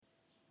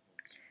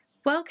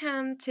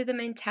Welcome to the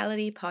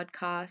Mentality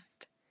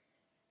Podcast.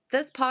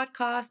 This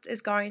podcast is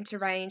going to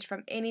range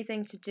from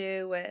anything to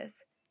do with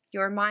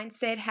your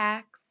mindset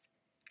hacks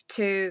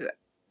to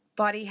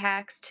body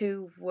hacks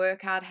to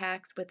workout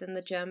hacks within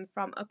the gym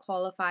from a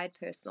qualified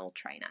personal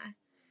trainer.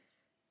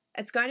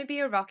 It's going to be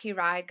a rocky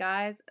ride,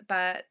 guys,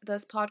 but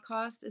this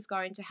podcast is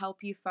going to help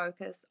you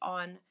focus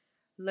on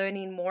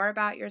learning more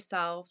about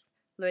yourself,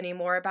 learning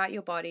more about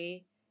your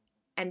body,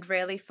 and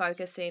really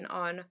focusing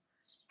on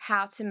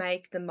how to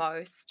make the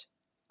most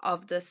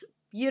of this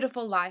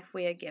beautiful life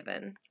we are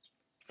given.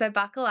 So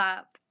buckle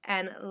up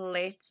and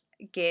let's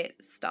get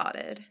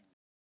started.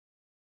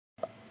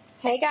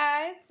 Hey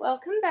guys,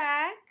 welcome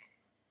back.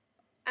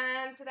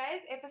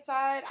 Today's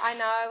episode, I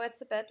know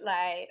it's a bit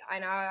late. I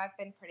know I've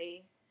been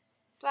pretty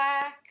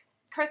slack.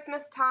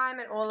 Christmas time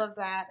and all of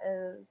that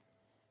is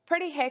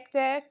pretty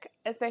hectic,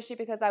 especially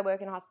because I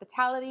work in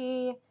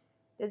hospitality.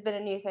 There's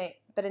been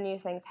new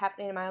things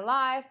happening in my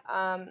life.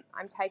 I'm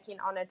taking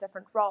on a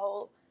different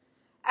role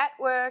at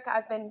work.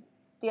 I've been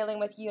dealing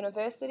with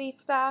university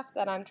stuff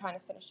that I'm trying to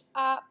finish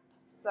up.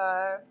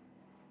 So,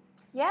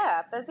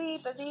 yeah, busy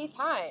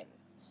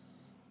times.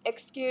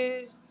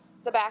 Excuse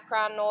the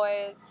background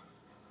noise.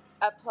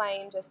 A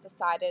plane just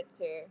decided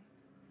to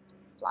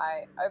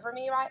fly over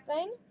me right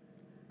then.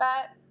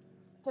 But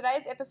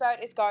today's episode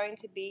is going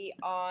to be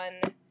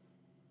on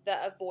the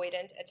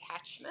avoidant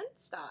attachment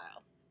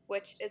style,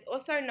 which is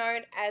also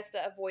known as the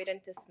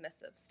avoidant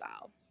dismissive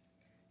style.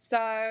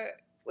 So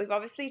we've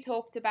obviously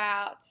talked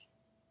about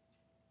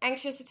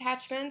anxious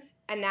attachments,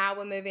 and now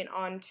we're moving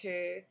on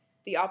to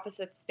the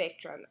opposite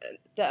spectrum.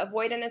 The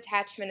avoidant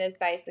attachment is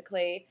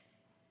basically,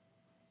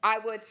 I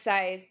would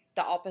say,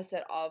 the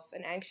opposite of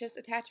an anxious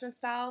attachment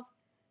style,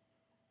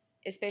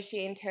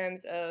 especially in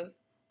terms of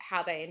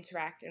how they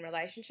interact in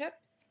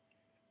relationships.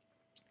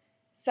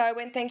 So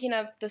when thinking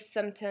of the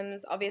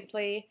symptoms,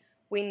 obviously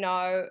we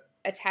know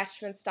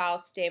attachment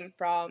styles stem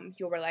from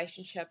your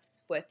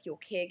relationships with your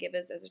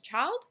caregivers as a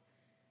child.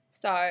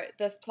 So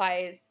this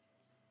plays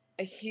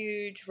a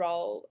huge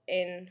role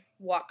in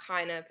what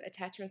kind of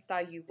attachment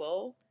style you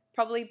will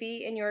probably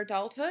be in your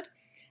adulthood.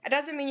 It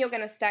doesn't mean you're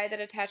going to stay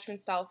that attachment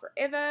style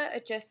forever.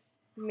 It just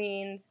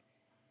means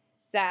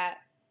that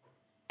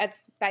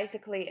it's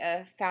basically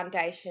a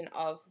foundation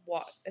of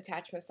what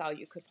attachment style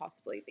you could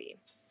possibly be.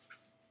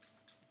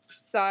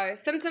 So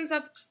symptoms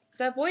of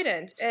the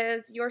avoidant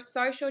is you're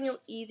social and you're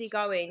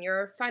easygoing.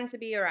 You're fun to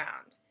be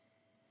around.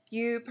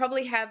 You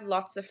probably have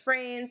lots of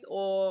friends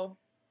or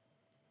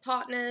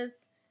partners.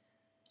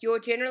 You're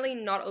generally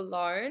not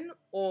alone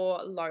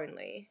or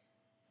lonely.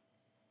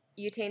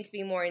 You tend to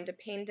be more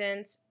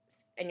independent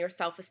and your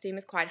self-esteem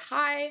is quite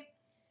high.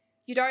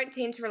 You don't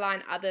tend to rely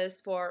on others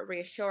for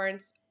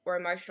reassurance or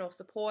emotional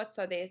support.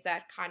 So there's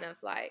that kind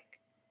of I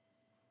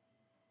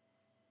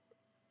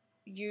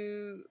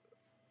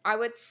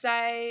would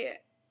say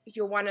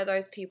you're one of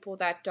those people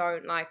that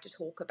don't like to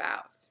talk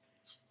about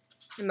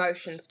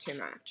emotions too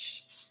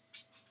much.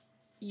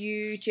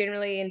 You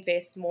generally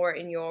invest more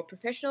in your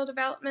professional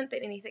development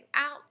than anything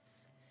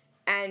else,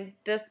 and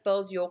this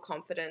builds your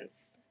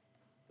confidence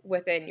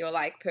within your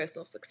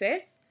personal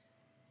success.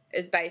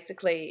 Is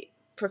basically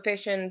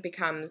profession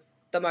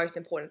becomes the most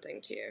important thing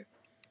to you.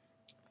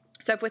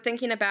 So if we're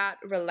thinking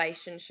about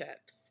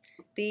relationships,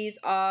 these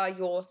are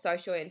your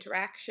social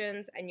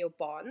interactions and your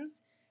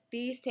bonds.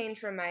 These tend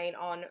to remain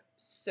on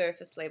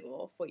surface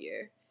level for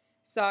you.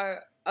 So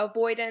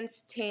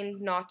avoidants tend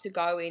not to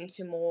go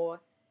into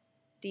more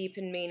deep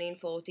and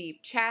meaningful,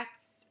 deep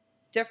chats,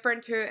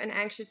 different to an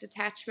anxious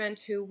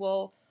attachment who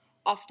will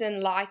often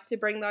like to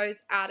bring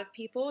those out of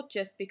people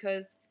just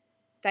because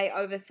they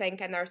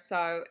overthink and they're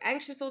so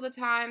anxious all the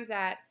time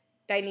that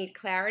they need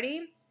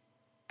clarity.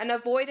 An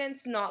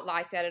avoidant's not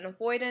like that. An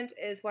avoidant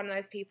is one of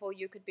those people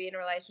you could be in a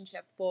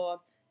relationship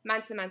for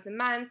months and months and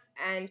months,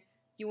 and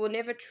you will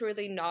never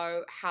truly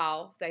know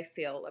how they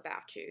feel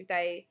about you.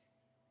 They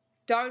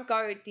don't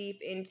go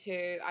deep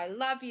into I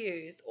love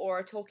yous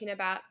or talking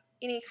about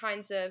any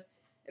kinds of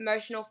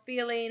emotional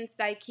feelings.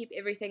 They keep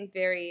everything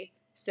very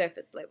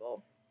surface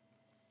level.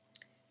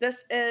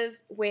 This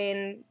is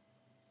when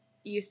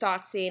you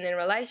start seeing in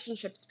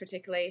relationships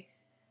particularly,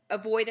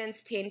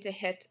 avoidants tend to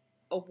hit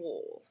a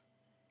wall.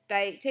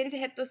 They tend to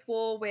hit this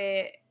wall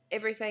where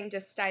everything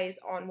just stays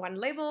on one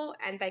level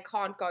and they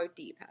can't go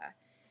deeper.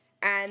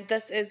 And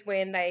this is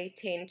when they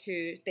tend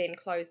to then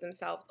close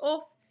themselves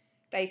off.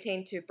 They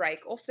tend to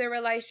break off their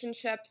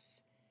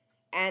relationships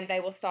and they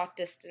will start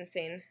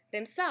distancing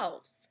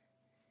themselves.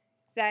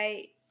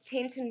 They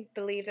tend to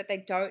believe that they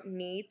don't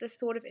need this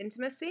sort of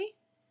intimacy.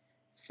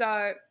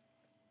 So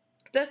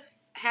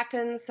this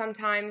happens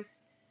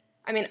sometimes.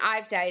 I mean,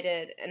 I've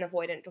dated an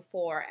avoidant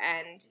before,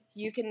 and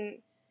you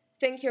can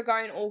think you're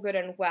going all good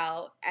and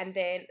well, and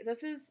then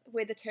this is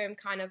where the term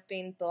kind of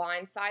being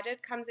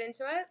blindsided comes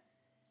into it.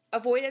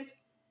 Avoidants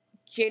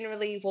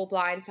generally will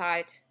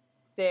blindside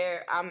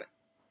their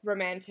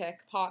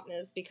romantic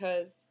partners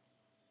because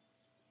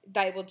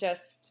they will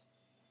just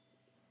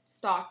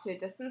start to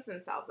distance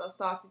themselves. They'll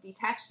start to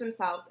detach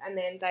themselves, and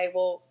then they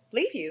will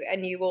leave you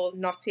and you will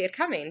not see it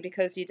coming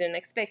because you didn't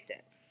expect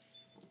it.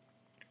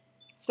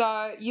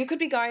 So you could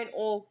be going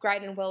all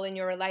great and well in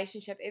your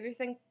relationship.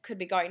 Everything could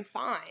be going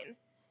fine.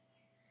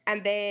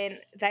 And then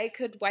they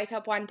could wake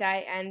up one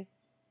day and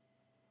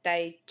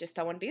they just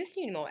don't want to be with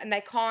you anymore. And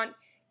they can't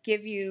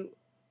give you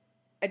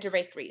a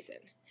direct reason.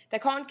 They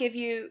can't give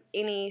you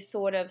any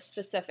sort of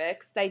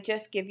specifics. They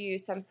just give you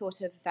some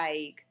sort of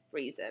vague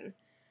reason.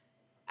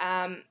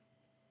 From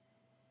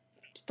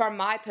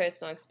my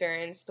personal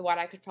experience, the one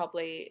I could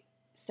probably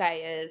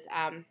say is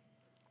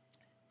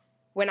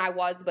when I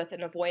was with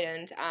an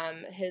avoidant,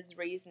 his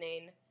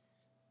reasoning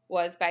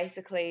was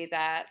basically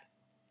that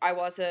I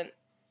wasn't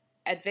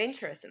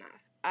adventurous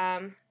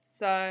enough.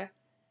 So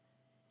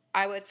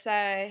I would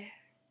say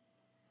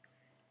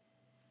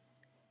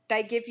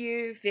they give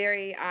you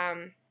very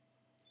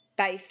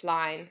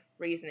baseline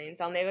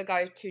reasonings. I'll never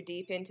go too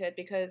deep into it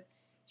because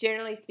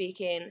generally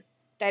speaking,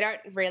 they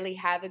don't really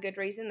have a good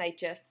reason.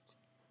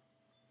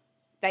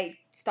 They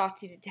start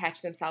to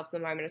detach themselves the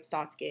moment it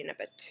starts getting a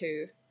bit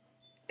too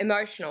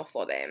emotional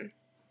for them.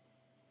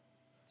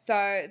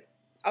 So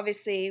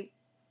obviously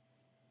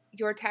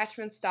your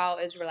attachment style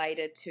is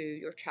related to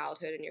your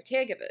childhood and your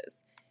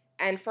caregivers.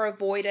 And for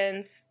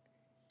avoidance,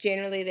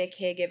 generally their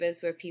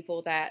caregivers were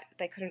people that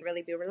they couldn't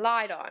really be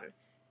relied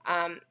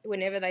on.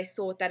 Whenever they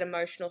sought that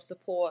emotional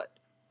support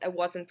that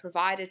wasn't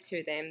provided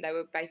to them, they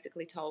were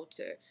basically told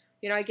to,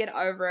 get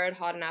over it,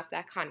 harden up,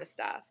 that kind of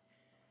stuff.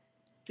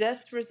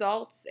 This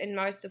results in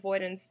most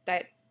avoidance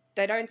that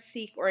they don't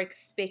seek or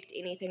expect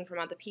anything from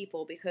other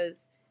people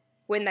because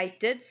when they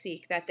did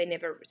seek that, they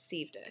never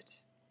received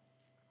it.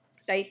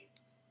 They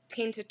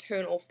tend to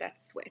turn off that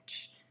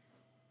switch.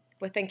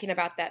 We're thinking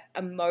about that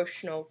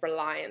emotional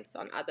reliance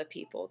on other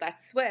people. That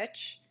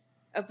switch,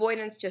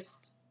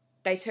 avoidance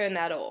they turn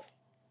that off.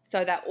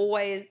 So they're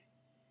always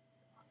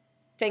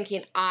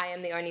thinking, I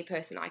am the only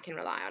person I can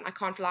rely on. I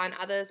can't rely on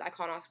others. I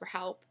can't ask for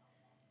help.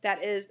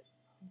 That is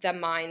the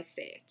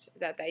mindset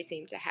that they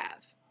seem to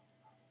have.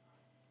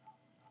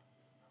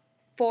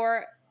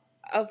 For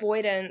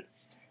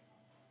avoidance,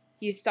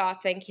 you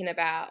start thinking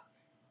about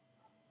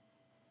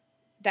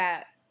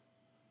that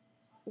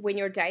when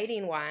you're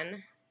dating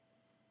one,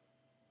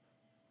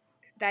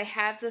 they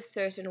have this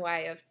certain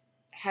way of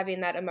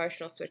having that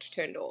emotional switch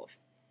turned off.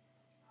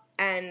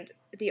 And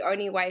the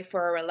only way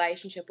for a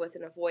relationship with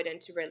an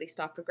avoidant to really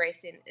start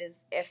progressing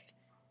is if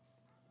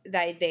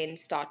they then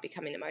start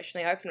becoming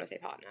emotionally open with their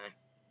partner.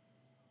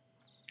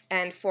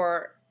 And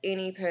for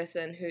any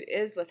person who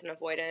is with an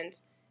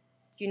avoidant,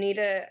 you need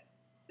to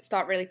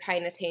start really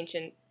paying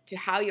attention to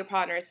how your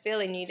partner is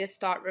feeling. You need to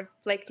start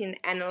reflecting,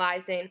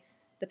 analyzing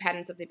the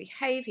patterns of their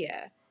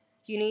behavior.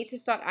 You need to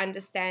start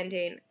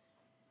understanding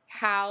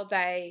how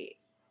they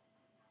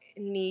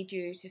need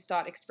you to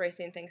start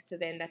expressing things to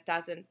them that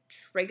doesn't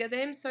trigger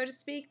them, so to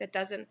speak, that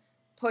doesn't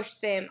push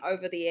them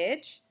over the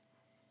edge.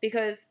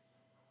 Because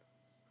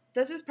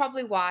this is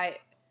probably why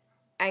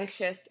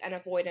anxious and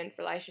avoidant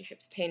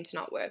relationships tend to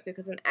not work,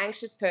 because an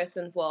anxious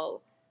person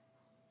will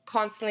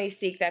constantly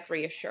seek that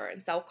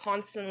reassurance. They'll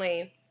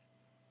constantly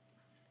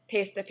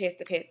pester.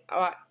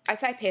 Or I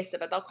say pester,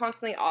 but they'll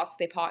constantly ask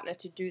their partner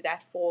to do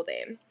that for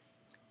them.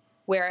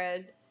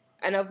 Whereas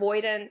an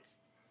avoidant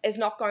is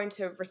not going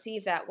to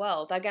receive that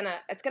well.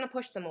 It's gonna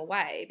push them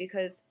away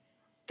because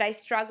they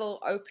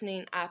struggle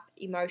opening up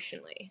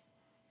emotionally.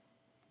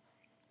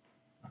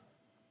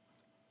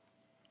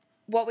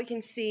 What we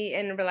can see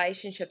in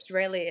relationships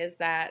really is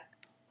that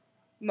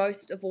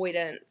most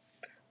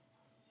avoidants,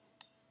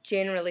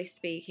 generally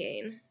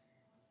speaking,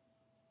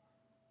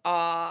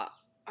 are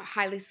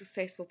highly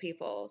successful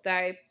people.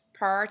 They're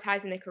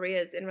prioritizing their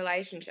careers in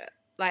relationship,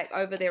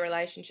 over their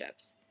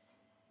relationships.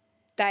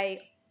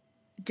 They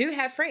do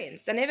have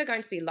friends. They're never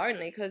going to be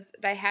lonely because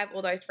they have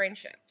all those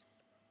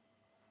friendships.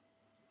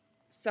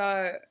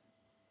 So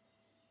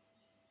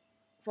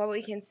what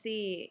we can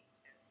see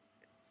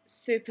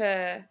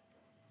super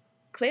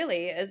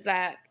clearly is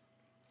that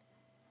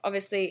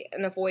obviously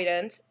an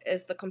avoidant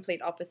is the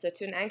complete opposite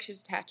to an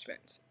anxious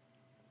attachment.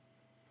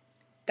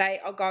 They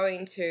are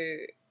going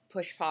to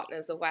push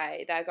partners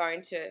away. They're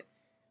going to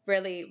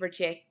really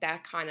reject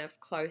that kind of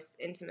close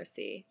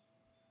intimacy.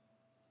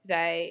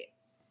 They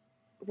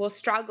will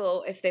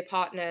struggle if their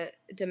partner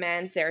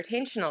demands their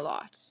attention a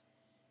lot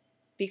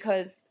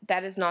because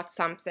that is not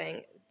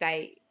something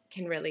they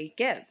can really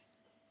give.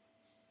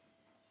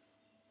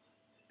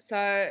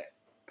 So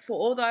for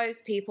all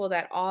those people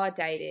that are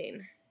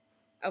dating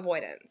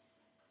avoidance,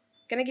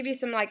 I'm going to give you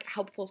some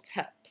helpful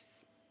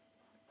tips.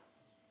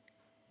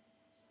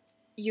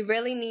 You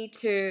really need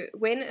to,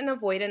 when an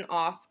avoidant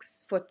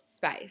asks for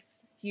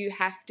space, you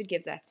have to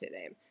give that to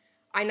them.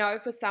 I know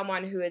for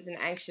someone who is an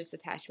anxious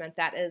attachment,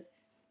 that is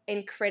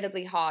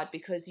incredibly hard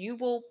because you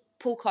will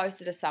pull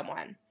closer to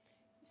someone.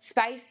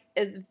 Space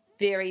is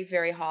very,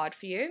 very hard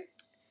for you.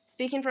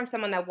 Speaking from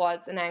someone that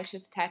was an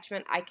anxious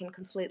attachment, I can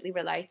completely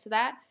relate to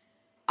that.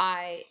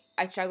 I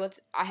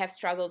have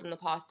struggled in the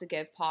past to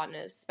give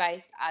partners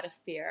space out of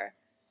fear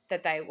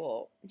that they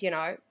will,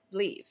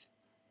 leave.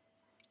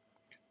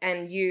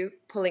 And you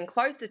pulling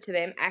closer to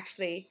them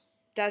actually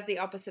does the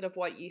opposite of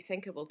what you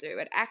think it will do.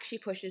 It actually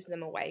pushes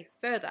them away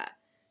further.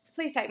 So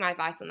please take my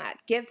advice on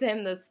that. Give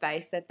them the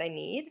space that they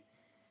need.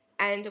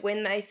 And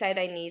when they say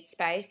they need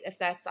space, if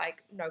that's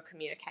like no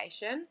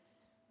communication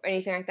or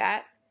anything like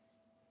that,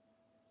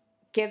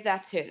 give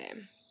that to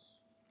them.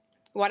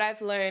 What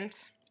I've learned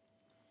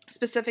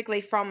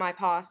specifically from my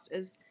past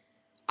is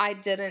I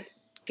didn't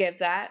give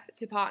that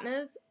to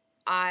partners.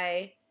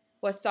 I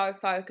was so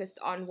focused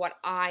on what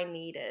I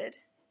needed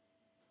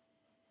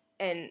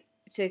and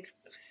to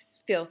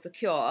feel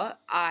secure,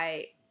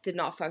 I did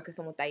not focus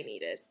on what they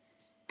needed.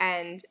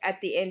 And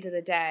at the end of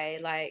the day,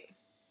 like,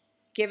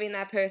 giving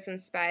that person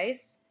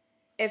space,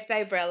 if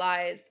they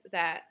realize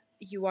that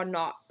you are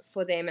not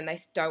for them and they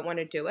don't want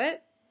to do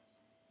it,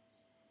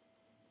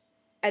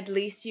 at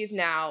least you've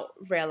now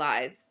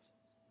realized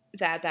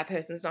that that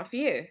person's not for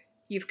you.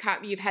 You've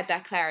had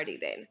that clarity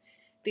then,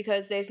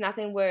 because there's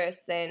nothing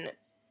worse than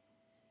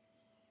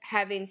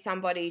having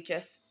somebody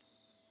just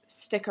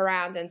stick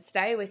around and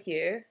stay with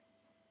you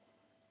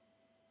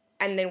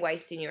and then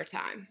wasting your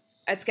time.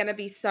 It's going to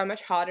be so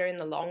much harder in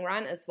the long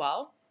run as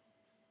well.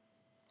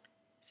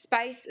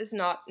 Space is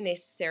not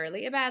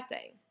necessarily a bad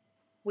thing.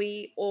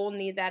 We all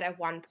need that at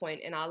one point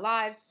in our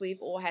lives.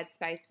 We've all had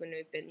space when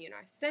we've been,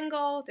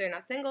 single, doing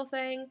our single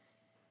thing.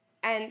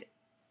 And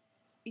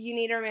you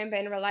need to remember,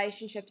 in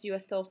relationships, you are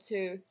still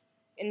two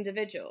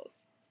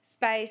individuals.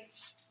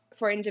 Space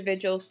for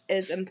individuals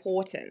is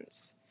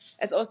important.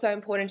 It's also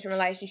important in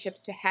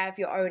relationships to have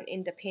your own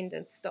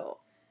independence still.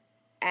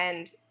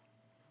 And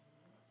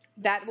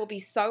that will be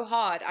so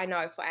hard, I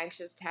know, for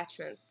anxious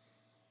attachments.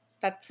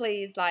 But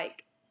please,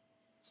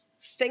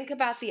 think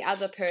about the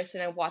other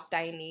person and what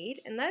they need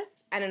in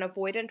this. And an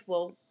avoidant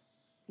will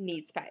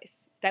need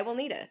space. They will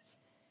need it.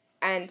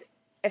 And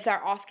if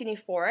they're asking you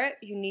for it,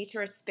 you need to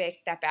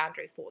respect that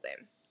boundary for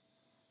them.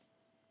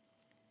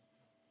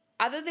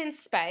 Other than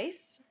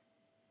space,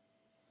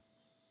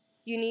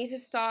 you need to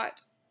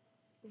start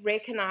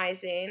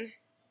recognizing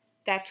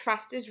that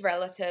trust is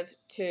relative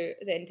to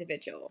the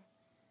individual.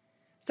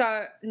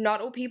 So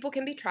not all people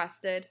can be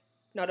trusted.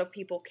 Not all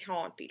people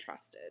can't be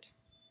trusted.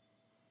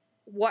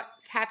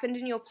 What's happened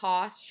in your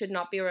past should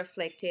not be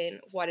reflecting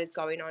what is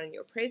going on in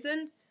your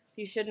present.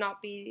 You should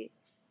not be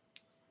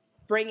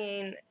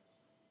bringing,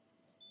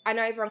 I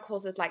know everyone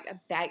calls it like a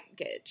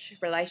baggage,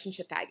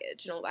 relationship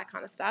baggage and all that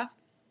kind of stuff.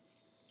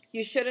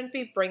 You shouldn't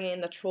be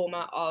bringing the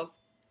trauma of,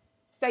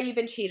 say you've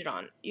been cheated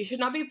on. You should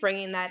not be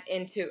bringing that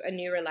into a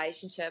new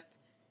relationship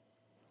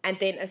and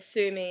then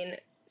assuming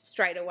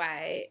straight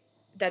away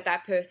that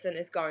that person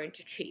is going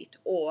to cheat,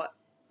 or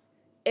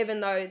even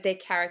though their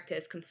character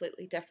is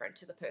completely different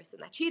to the person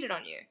that cheated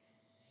on you.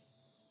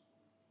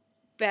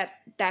 But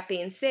that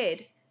being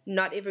said,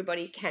 not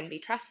everybody can be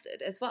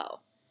trusted as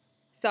well.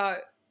 So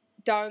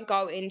don't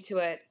go into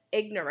it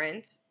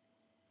ignorant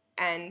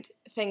and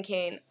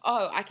thinking,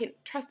 oh, I can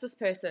trust this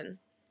person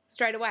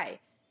straight away.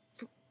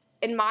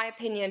 In my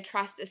opinion,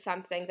 trust is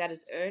something that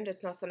is earned.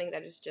 It's not something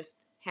that is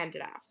just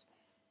handed out.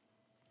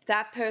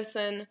 That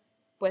person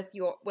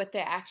with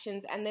their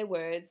actions and their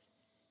words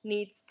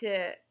needs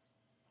to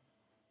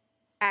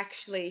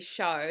actually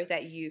show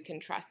that you can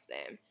trust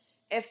them.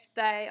 If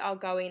they are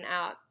going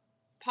out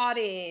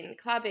partying,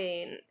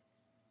 clubbing,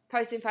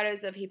 posting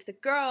photos of heaps of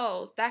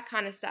girls, that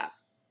kind of stuff,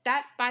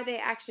 that by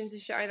their actions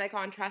is showing they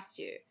can't trust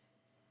you.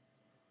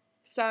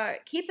 So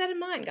keep that in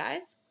mind,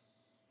 guys.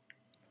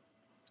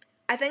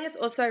 I think it's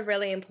also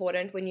really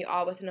important when you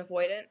are with an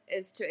avoidant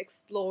is to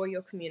explore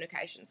your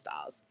communication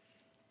styles.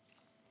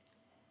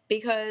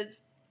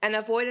 Because an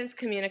avoidance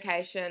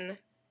communication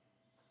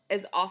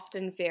is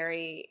often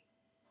very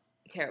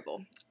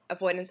terrible.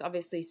 Avoidants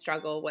obviously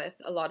struggle with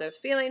a lot of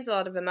feelings, a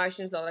lot of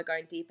emotions, a lot of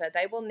going deeper.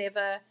 They will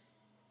never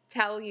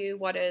tell you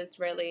what is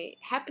really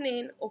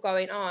happening or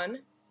going on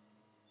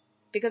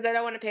because they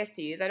don't want to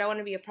pester you. They don't want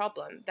to be a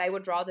problem. They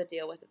would rather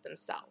deal with it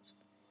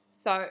themselves.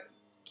 So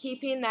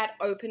keeping that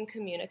open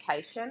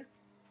communication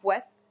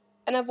with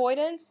an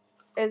avoidant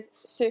is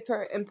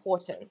super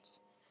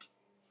important.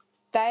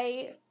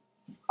 They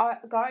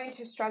are going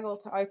to struggle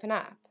to open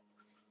up,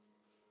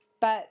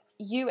 but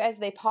you as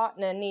their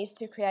partner needs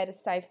to create a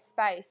safe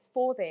space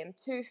for them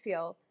to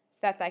feel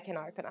that they can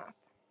open up.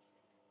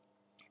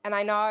 And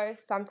I know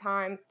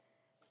sometimes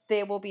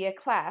there will be a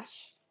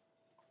clash,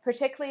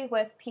 particularly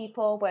with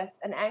people with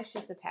an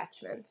anxious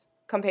attachment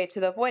compared to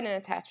the avoidant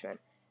attachment.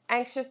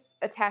 Anxious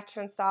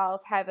attachment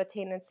styles have a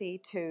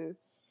tendency to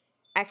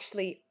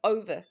actually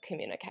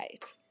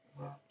over-communicate.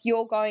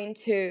 You're going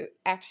to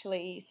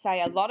actually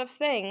say a lot of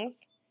things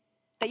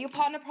that your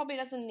partner probably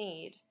doesn't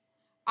need.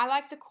 I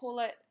like to call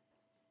it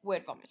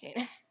word vomiting.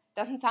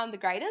 Doesn't sound the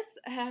greatest,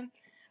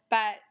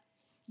 but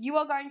you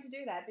are going to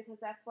do that because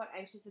that's what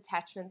anxious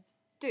attachments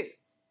do.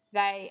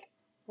 They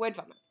word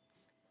vomit.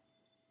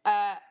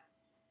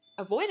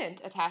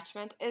 Avoidant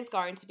attachment is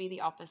going to be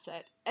the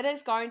opposite. It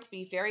is going to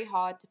be very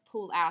hard to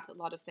pull out a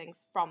lot of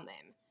things from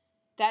them.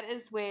 That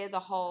is where the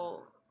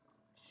whole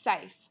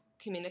safe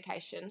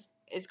communication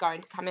is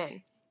going to come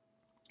in.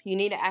 You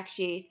need to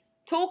actually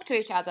talk to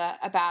each other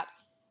about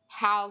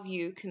how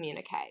you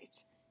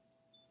communicate.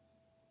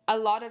 a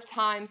lot of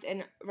times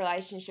in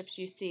relationships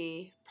you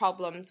see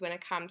problems when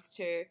it comes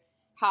to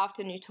how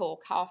often you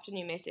talk, how often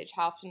you message,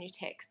 how often you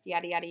text,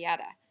 yada, yada,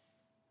 yada.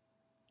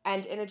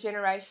 And in a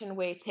generation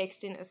where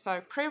texting is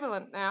so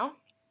prevalent now,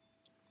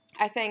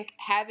 I think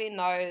having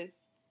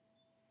those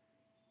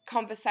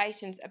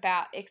conversations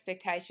about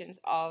expectations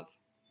of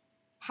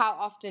how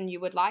often you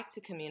would like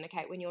to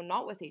communicate when you're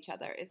not with each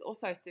other is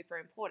also super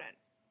important.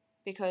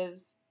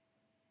 Because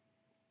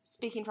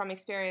speaking from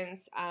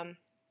experience,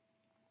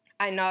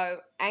 I know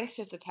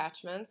anxious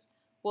attachments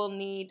will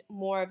need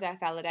more of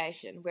that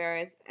validation,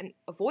 whereas an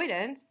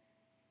avoidant,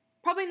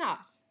 probably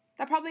not.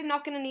 They're probably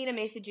not going to need to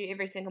message you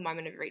every single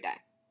moment of every day.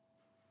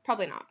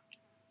 Probably not.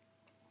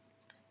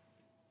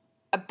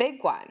 A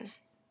big one.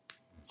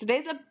 So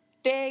there's a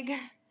big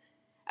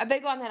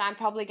one that I'm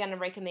probably going to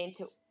recommend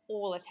to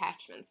all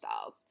attachment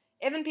styles,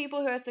 even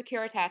people who are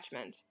secure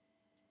attachment.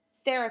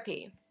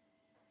 Therapy.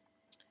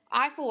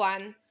 I, for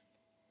one,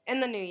 in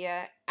the new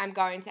year, am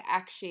going to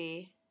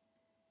actually,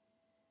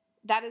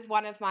 that is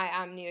one of my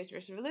New Year's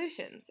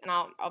resolutions, and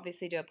I'll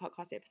obviously do a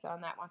podcast episode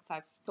on that once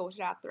I've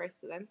sorted out the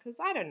rest of them, because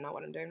I don't know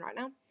what I'm doing right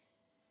now,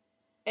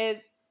 is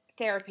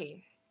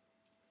therapy.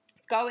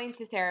 It's going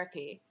to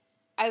therapy.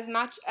 As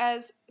much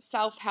as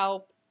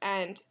self-help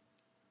and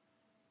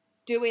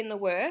doing the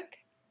work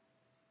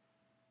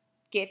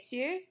gets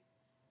you,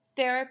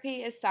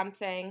 therapy is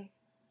something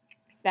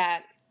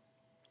that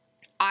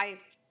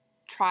I've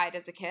tried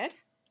as a kid.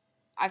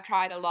 I've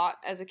tried a lot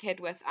as a kid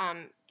with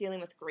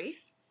dealing with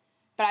grief,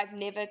 but I've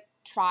never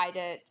tried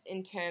it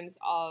in terms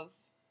of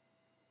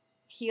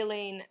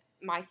healing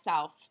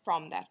myself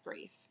from that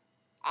grief.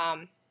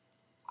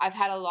 I've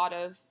had a lot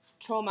of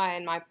trauma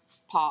in my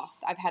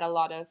past. I've had a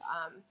lot of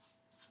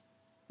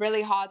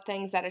really hard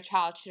things that a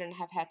child shouldn't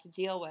have had to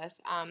deal with.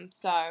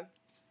 So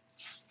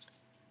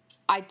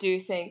I do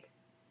think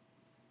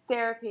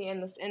therapy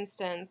in this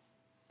instance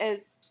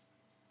is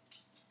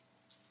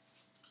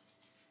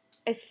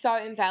so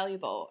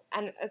invaluable,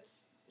 and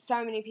it's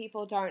so many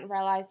people don't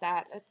realize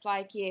that. It's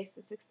like, yes,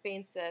 it's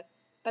expensive,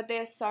 but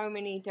there's so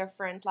many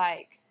different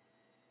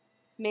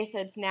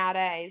methods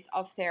nowadays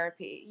of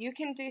therapy. You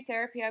can do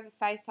therapy over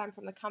FaceTime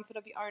from the comfort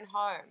of your own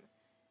home.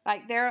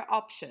 There are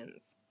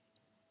options.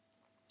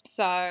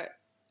 So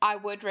I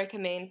would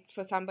recommend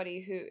for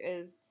somebody who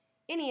is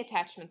any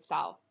attachment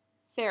style,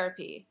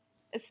 therapy.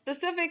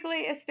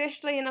 Specifically,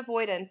 especially in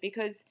avoidant,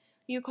 because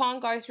you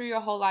can't go through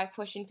your whole life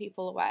pushing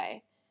people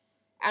away.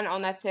 And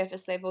on that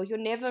surface level, you're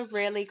never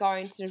really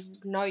going to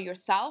know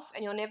yourself,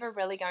 and you're never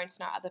really going to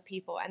know other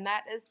people. And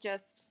that is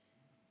just,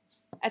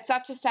 it's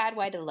such a sad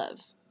way to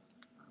live.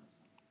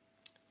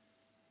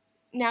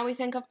 Now we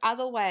think of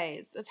other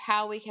ways of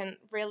how we can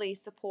really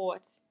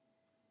support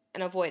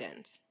an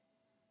avoidant.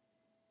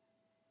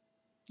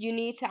 You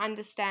need to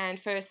understand,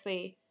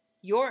 firstly,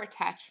 your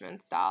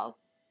attachment style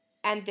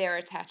and their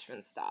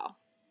attachment style.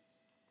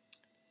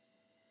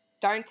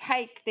 Don't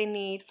take their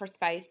need for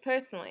space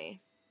personally.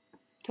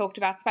 Talked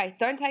about space.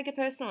 Don't take it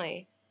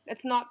personally.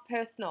 It's not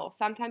personal.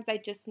 Sometimes they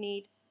just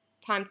need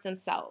time to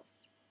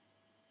themselves.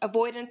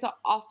 Avoidants are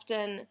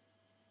often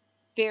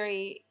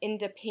very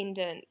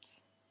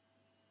independent,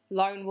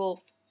 lone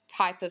wolf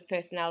type of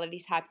personality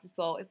types as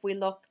well. If we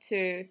look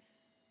to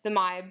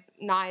the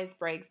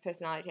Myers-Briggs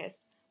personality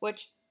test,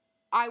 which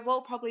I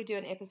will probably do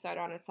an episode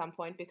on at some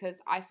point because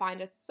I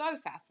find it so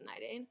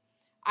fascinating.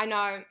 I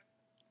know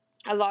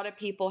a lot of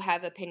people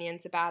have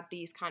opinions about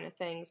these kind of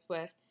things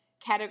with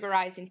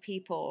categorizing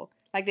people.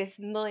 There's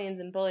millions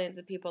and billions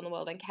of people in the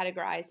world and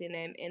categorizing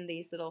them in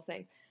these little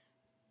things.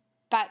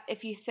 But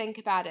if you think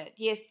about it,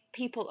 yes,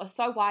 people are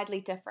so widely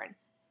different.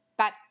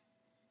 But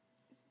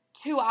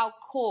to our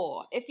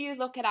core, if you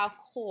look at our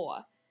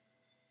core,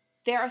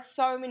 there are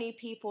so many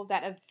people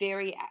that are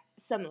very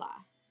similar.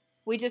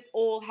 We just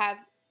all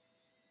have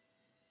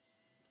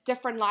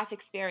different life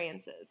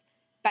experiences.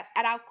 But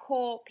at our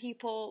core,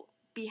 people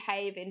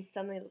behave in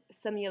similar,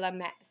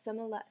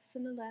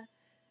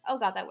 oh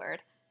God, that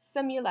word,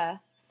 similar,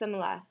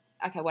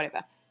 okay,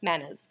 whatever,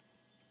 manners.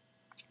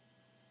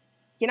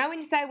 You know when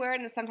you say a word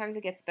and sometimes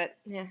it gets a bit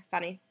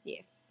funny?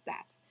 Yes,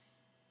 that.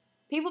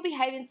 People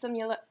behave in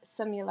similar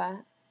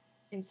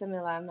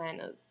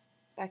manners.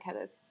 Okay,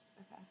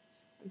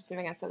 I'm just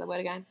never going to say the word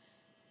again.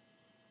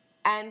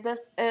 And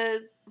this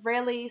is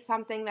really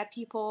something that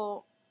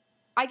people,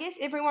 I guess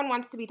everyone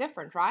wants to be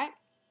different, right?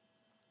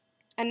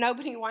 And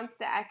nobody wants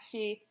to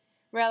actually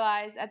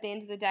realize at the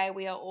end of the day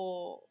we are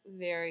all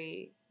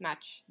very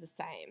much the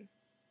same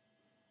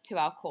to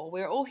our core.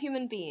 We're all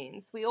human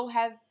beings. We all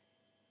have,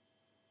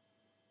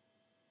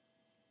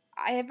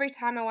 every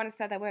time I want to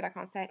say that word, I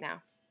can't say it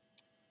now.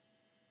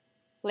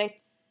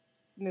 Let's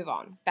move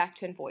on. Back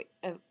to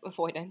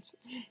avoidance.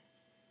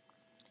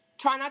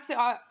 Try not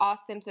to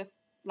ask them to,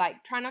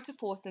 try not to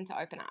force them to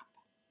open up.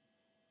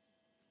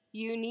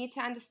 You need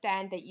to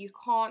understand that you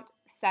can't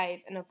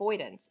save an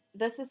avoidant.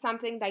 This is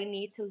something they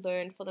need to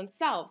learn for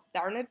themselves.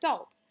 They're an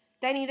adult.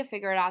 They need to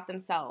figure it out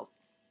themselves.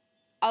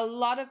 A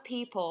lot of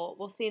people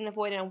will see an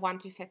avoidant and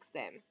want to fix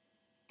them.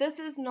 This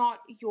is not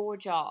your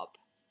job.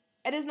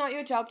 It is not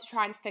your job to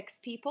try and fix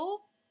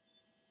people.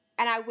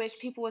 And I wish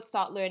people would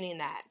start learning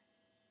that.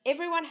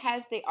 Everyone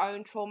has their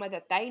own trauma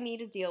that they need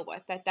to deal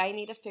with, that they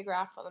need to figure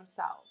out for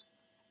themselves.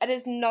 It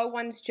is no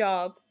one's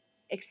job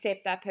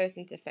except that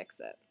person to fix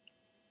it.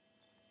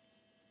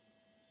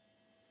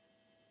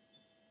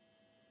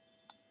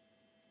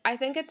 I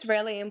think it's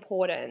really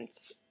important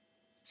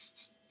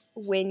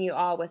when you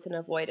are with an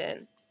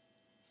avoidant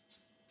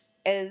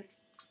is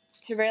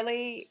to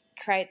really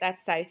create that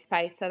safe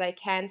space so they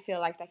can feel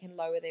like they can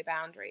lower their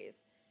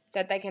boundaries,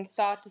 that they can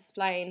start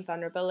displaying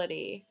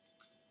vulnerability.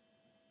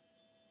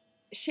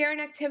 Sharing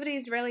activity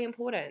is really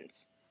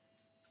important.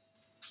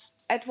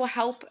 It will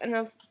help an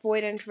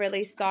avoidant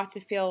really start to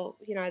feel,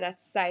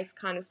 that safe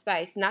kind of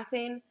space.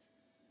 Nothing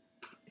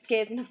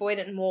scares an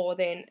avoidant more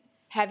than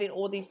having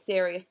all these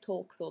serious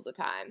talks all the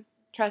time.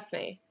 Trust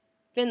me.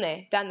 Been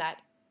there, done that.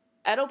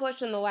 It'll push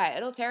them away.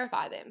 It'll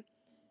terrify them.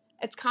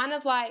 It's kind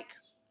of like,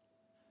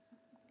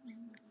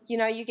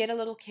 you get a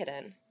little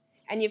kitten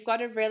and you've got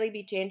to really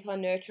be gentle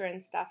and nurture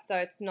and stuff so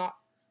it's not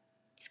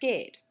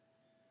scared.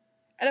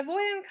 An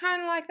avoidant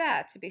kind of like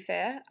that, to be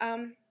fair.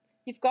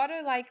 You've got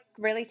to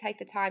really take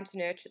the time to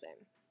nurture them.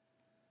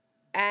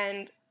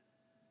 And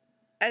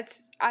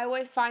I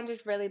always find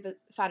it really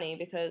funny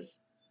because,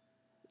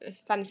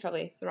 funny is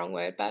probably the wrong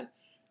word, but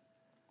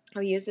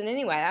I'll use it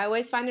anyway. I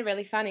always find it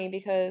really funny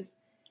because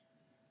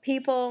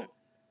people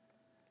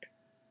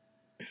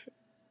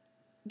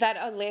that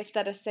are left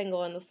that are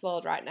single in this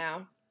world right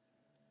now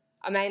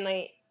are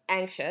mainly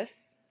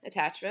anxious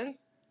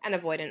attachments and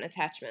avoidant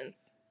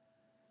attachments.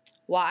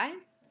 Why?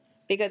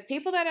 Because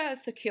people that are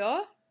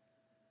secure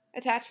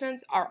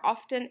attachments are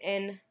often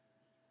in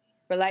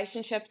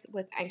relationships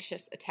with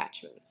anxious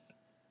attachments.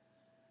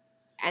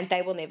 And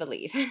they will never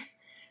leave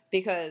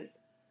because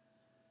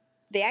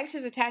the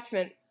anxious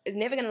attachment is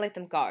never going to let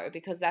them go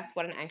because that's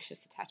what an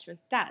anxious attachment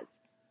does.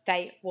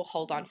 They will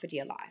hold on for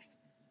dear life.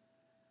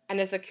 And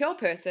a secure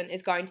person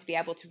is going to be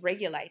able to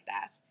regulate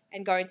that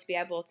and going to be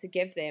able to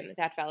give them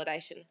that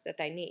validation that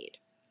they need.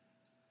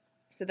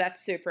 So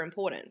that's super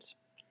important.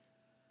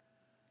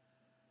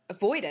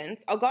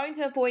 Avoidants are going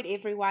to avoid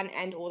everyone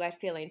and all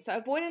that feeling. So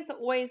avoidants are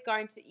always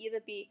going to either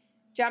be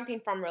jumping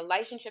from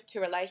relationship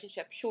to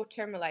relationship,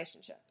 short-term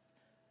relationships,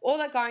 or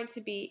they're going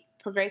to be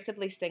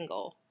progressively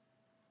single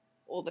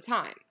all the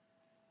time.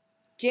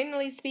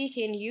 Generally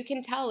speaking, you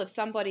can tell if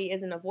somebody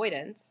is an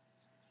avoidant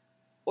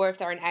or if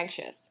they're an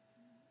anxious.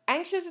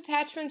 Anxious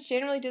attachments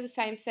generally do the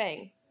same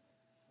thing.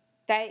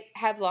 They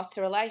have lots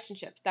of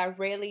relationships. But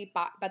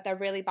they're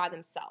really by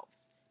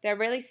themselves. They're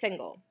really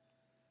single.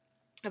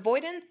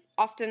 Avoidants,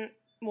 often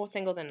more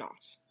single than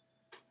not.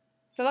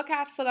 So look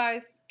out for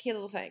those key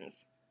little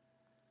things.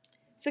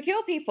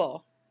 Secure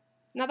people.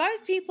 Now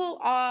those people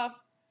are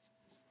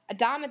a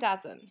dime a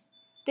dozen.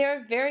 There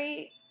are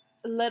very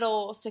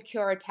little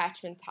secure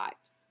attachment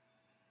types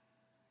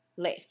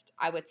left,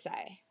 I would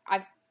say.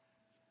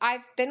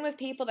 I've been with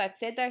people that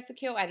said they're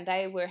secure and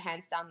they were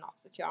hands down not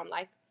secure. I'm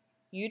like,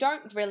 you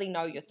don't really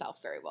know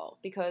yourself very well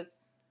because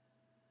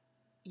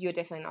you're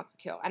definitely not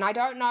secure. And I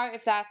don't know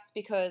if that's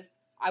because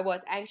I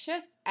was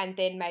anxious and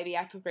then maybe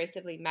I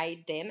progressively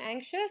made them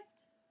anxious,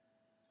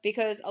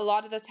 because a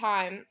lot of the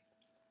time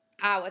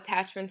our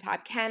attachment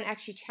type can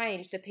actually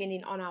change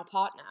depending on our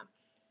partner.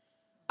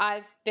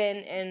 I've been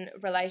in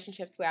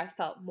relationships where I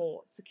felt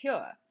more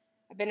secure.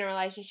 I've been in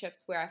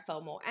relationships where I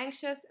felt more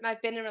anxious, and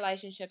I've been in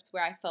relationships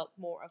where I felt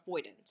more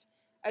avoidant.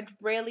 It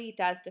really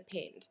does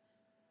depend.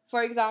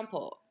 For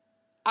example,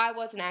 I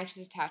was an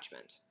anxious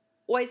attachment.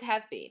 Always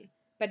have been.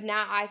 But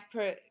now I've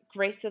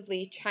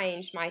progressively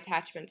changed my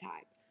attachment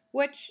type,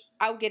 which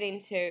I'll get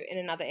into in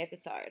another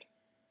episode.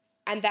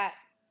 And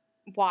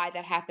why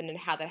that happened and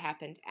how that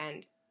happened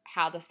and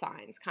how the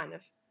signs kind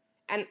of.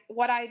 And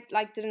what I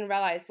didn't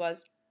realize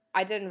was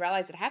I didn't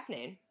realize it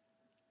happening.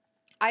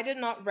 I did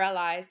not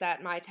realize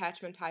that my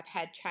attachment type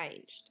had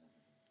changed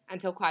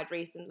until quite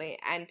recently,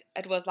 and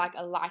it was like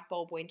a light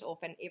bulb went off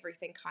and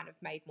everything kind of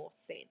made more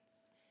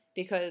sense,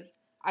 because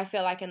I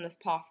feel like in this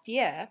past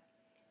year,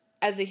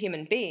 as a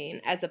human being,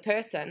 as a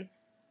person,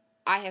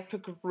 I have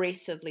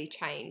progressively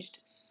changed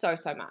so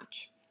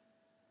much,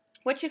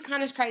 which is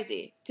kind of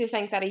crazy to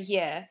think that a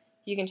year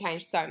you can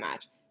change so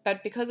much.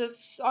 But because of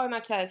so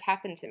much that has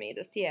happened to me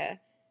this year,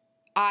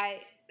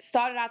 I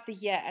started out the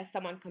year as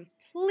someone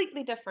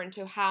completely different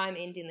to how I'm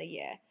ending the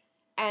year.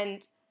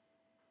 And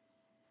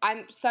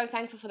I'm so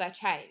thankful for that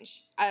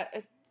change.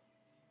 It's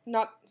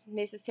not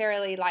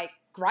necessarily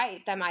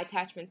great that my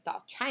attachment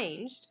style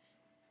changed,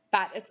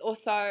 but it's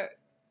also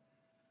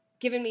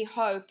given me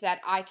hope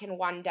that I can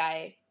one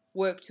day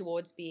work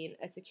towards being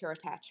a secure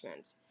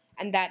attachment.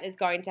 And that is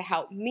going to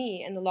help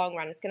me in the long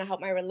run. It's going to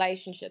help my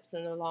relationships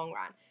in the long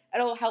run.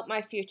 It'll help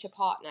my future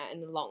partner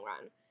in the long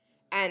run.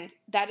 And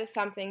that is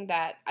something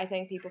that I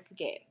think people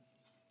forget.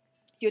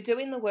 You're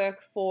doing the work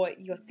for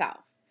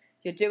yourself.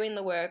 You're doing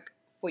the work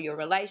for your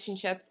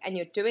relationships, and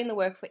you're doing the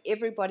work for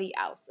everybody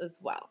else as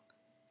well.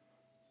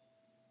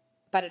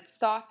 But it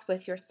starts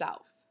with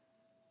yourself.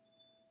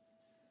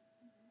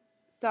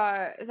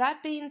 So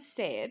that being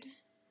said,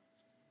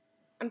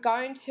 I'm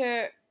going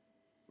to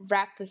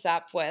wrap this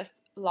up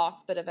with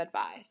last bit of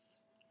advice.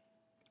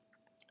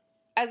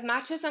 As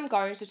much as I'm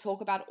going to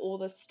talk about all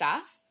this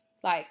stuff,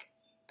 like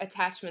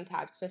attachment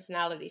types,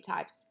 personality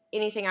types,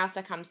 anything else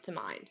that comes to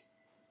mind,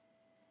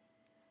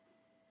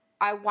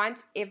 I want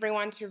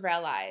everyone to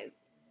realize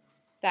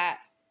that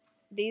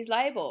these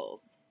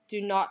labels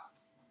do not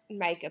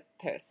make a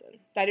person.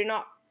 They do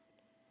not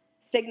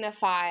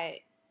signify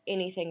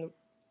anything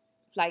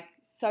like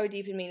so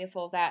deep and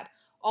meaningful that,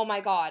 oh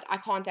my God, I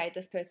can't date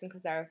this person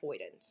because they're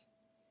avoidant.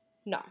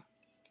 No.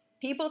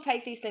 People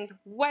take these things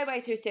way,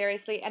 way too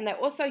seriously, and they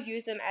also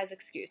use them as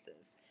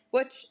excuses,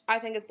 which I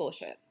think is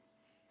bullshit.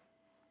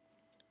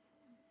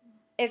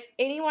 If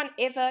anyone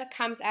ever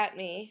comes at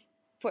me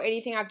for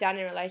anything I've done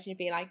in a relationship,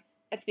 being like,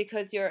 it's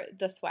because you're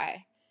this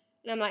way.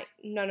 And I'm like,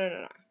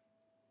 no.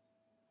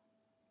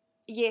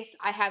 Yes,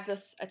 I have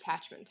this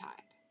attachment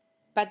type,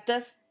 but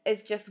this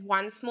is just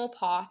one small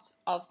part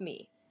of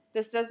me.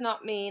 This does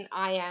not mean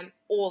I'm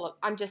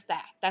just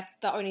that. That's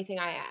the only thing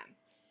I am.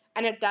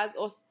 And it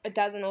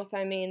doesn't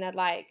also mean that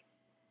like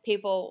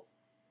people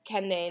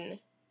can then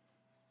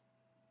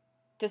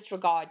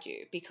disregard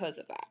you because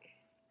of that.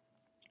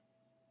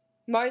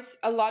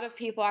 A lot of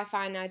people I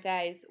find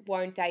nowadays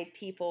won't date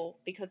people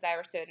because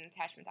they're a certain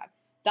attachment type.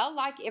 They'll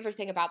like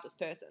everything about this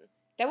person.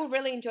 They will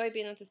really enjoy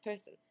being with this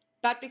person.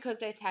 But because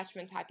their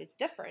attachment type is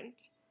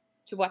different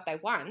to what they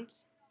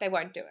want, they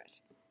won't do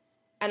it.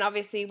 And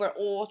obviously we're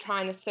all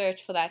trying to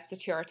search for that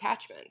secure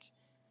attachment.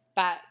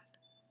 But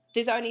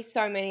there's only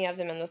so many of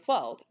them in this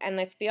world. And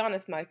let's be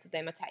honest, most of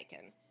them are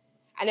taken.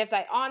 And if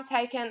they aren't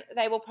taken,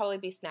 they will probably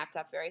be snapped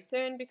up very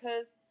soon,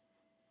 because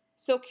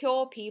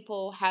secure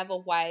people have a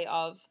way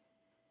of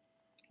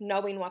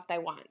knowing what they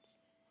want.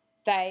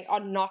 They are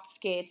not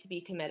scared to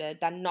be committed.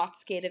 They're not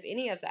scared of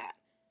any of that.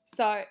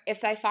 So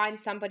if they find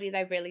somebody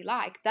they really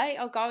like, they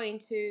are going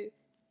to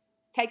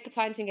take the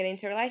plunge and get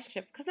into a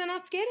relationship because they're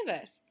not scared of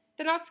it.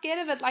 They're not scared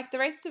of it like the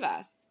rest of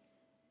us.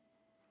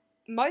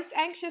 Most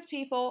anxious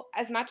people,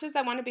 as much as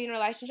they want to be in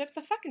relationships,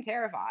 are fucking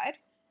terrified.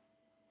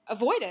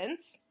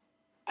 Avoidants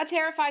are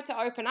terrified to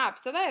open up,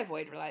 so they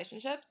avoid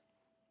relationships.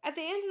 At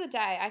the end of the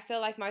day, I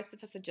feel like most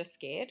of us are just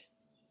scared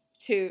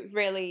to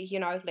really,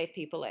 let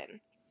people in.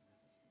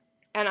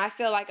 And I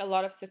feel like a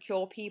lot of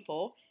secure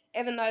people,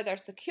 even though they're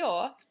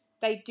secure,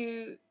 they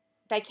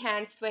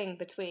can swing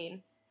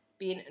between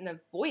being an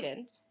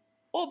avoidant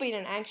or being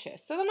an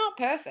anxious. So they're not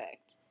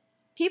perfect.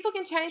 People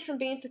can change from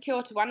being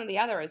secure to one or the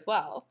other as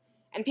well.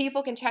 And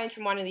people can change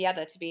from one or the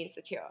other to being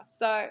secure.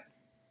 So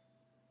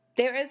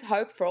there is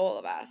hope for all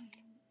of us.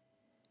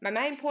 My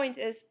main point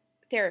is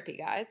therapy,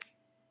 guys.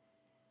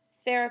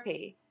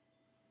 Therapy.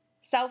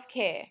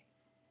 Self-care.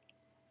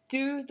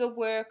 Do the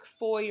work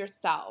for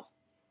yourself.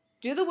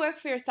 Do the work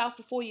for yourself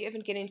before you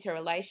even get into a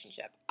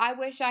relationship. I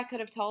wish I could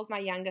have told my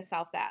younger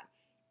self that.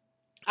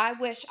 I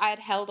wish I had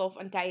held off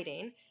on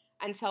dating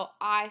until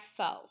I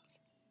felt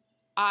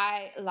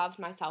I loved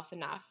myself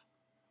enough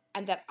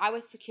and that I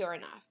was secure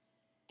enough.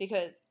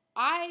 Because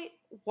I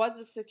was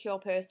a secure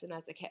person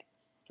as a kid.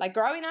 Like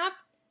growing up,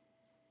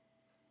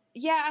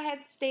 yeah, I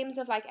had steams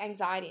of like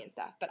anxiety and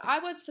stuff, but I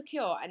was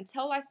secure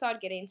until I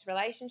started getting into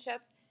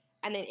relationships,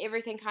 and then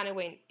everything kind of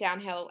went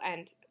downhill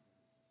and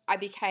I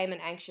became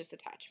an anxious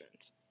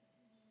attachment.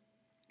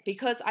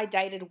 Because I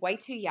dated way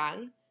too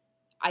young,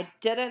 I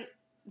didn't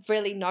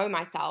really know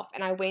myself,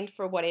 and I went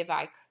for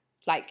whoever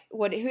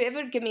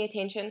would give me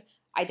attention,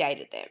 I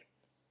dated them.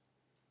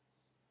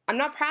 I'm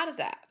not proud of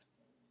that,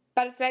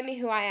 but it's made me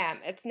who I am.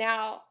 It's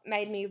now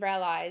made me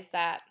realize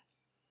that,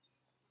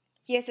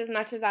 yes, as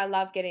much as I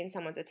love getting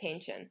someone's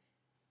attention,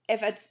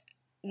 if it's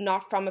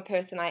not from a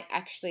person I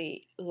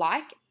actually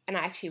like and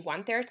I actually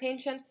want their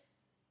attention,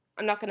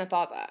 I'm not going to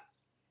bother.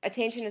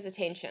 Attention is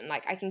attention.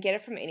 Like, I can get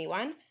it from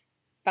anyone,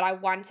 but I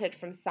want it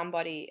from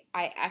somebody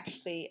I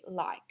actually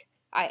like.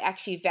 I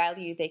actually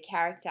value their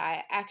character.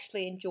 I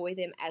actually enjoy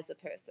them as a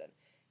person,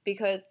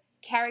 because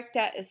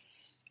character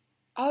is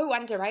so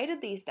underrated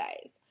these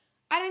days.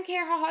 I don't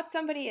care how hot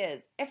somebody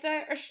is. If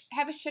they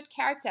have a shit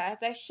character, if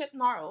they're shit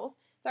morals,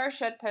 if they're a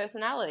shit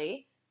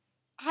personality,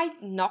 I'm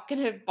not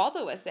going to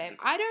bother with them.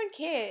 I don't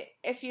care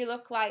if you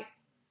look like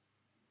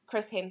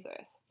Chris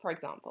Hemsworth, for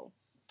example,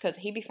 because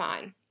he'd be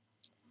fine.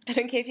 I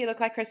don't care if you look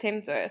like Chris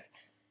Hemsworth.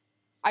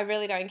 I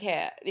really don't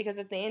care, because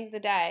at the end of the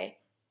day,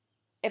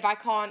 if I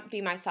can't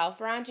be myself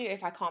around you,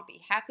 if I can't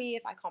be happy,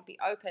 if I can't be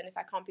open, if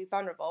I can't be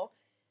vulnerable,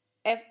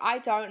 if I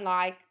don't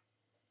like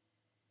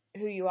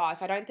who you are,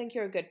 if I don't think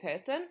you're a good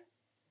person,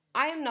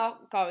 I am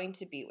not going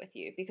to be with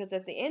you, because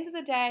at the end of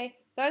the day,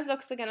 those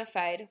looks are going to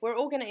fade. We're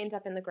all going to end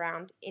up in the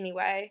ground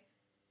anyway.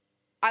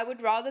 I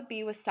would rather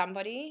be with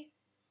somebody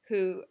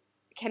who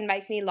can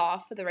make me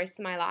laugh for the rest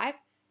of my life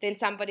than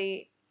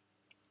somebody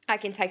I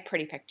can take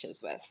pretty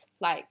pictures with.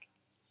 Like,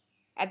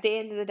 at the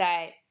end of the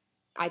day,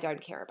 I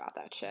don't care about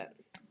that shit.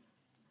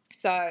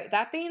 So,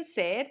 that being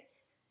said,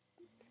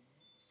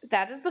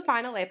 that is the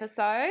final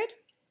episode.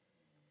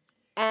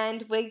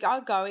 And we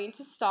are going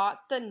to start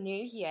the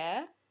new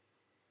year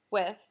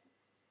with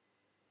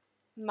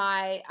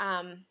my,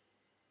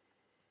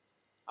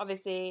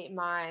 obviously,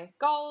 my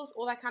goals,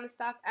 all that kind of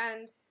stuff.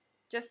 And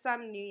just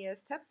some New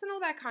Year's tips and all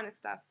that kind of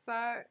stuff.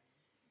 So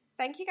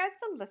thank you guys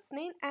for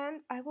listening,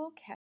 and I will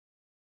catch